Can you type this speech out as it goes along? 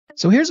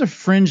So here's a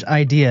fringe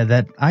idea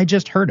that I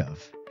just heard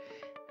of.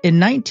 In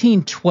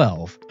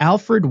 1912,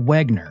 Alfred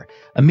Wegener,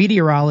 a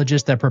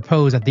meteorologist that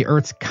proposed that the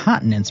Earth's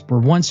continents were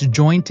once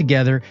joined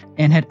together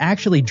and had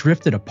actually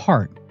drifted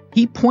apart,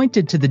 he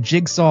pointed to the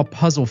jigsaw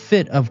puzzle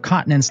fit of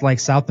continents like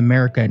South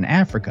America and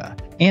Africa,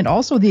 and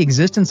also the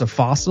existence of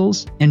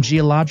fossils and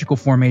geological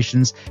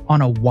formations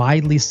on a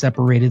widely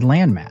separated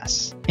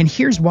landmass. And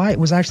here's why it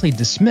was actually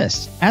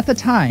dismissed. At the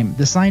time,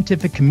 the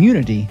scientific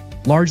community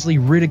largely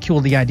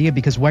ridiculed the idea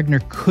because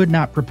Wegener could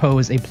not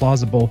propose a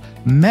plausible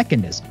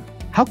mechanism.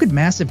 How could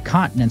massive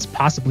continents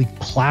possibly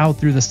plow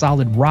through the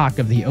solid rock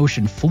of the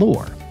ocean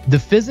floor? The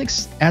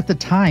physics at the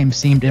time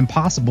seemed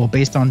impossible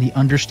based on the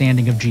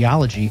understanding of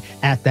geology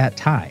at that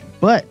time.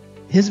 But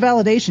his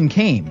validation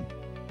came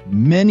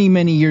many,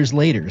 many years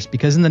later,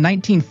 because in the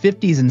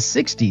 1950s and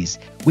 60s,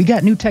 we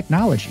got new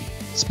technology,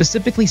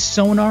 specifically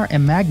sonar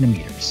and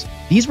magnometers.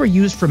 These were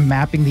used for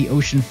mapping the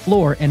ocean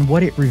floor, and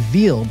what it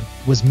revealed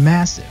was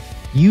massive.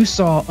 You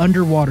saw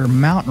underwater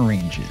mountain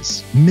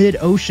ranges,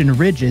 mid-ocean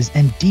ridges,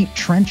 and deep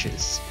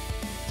trenches.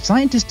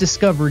 Scientists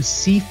discovered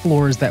sea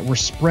floors that were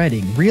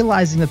spreading,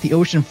 realizing that the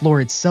ocean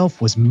floor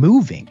itself was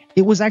moving.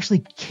 It was actually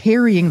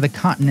carrying the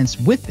continents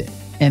with it.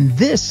 And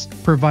this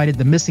provided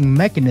the missing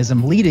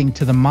mechanism leading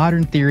to the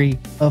modern theory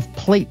of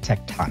plate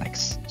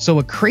tectonics. So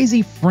a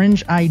crazy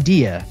fringe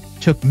idea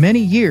took many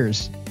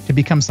years to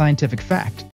become scientific fact.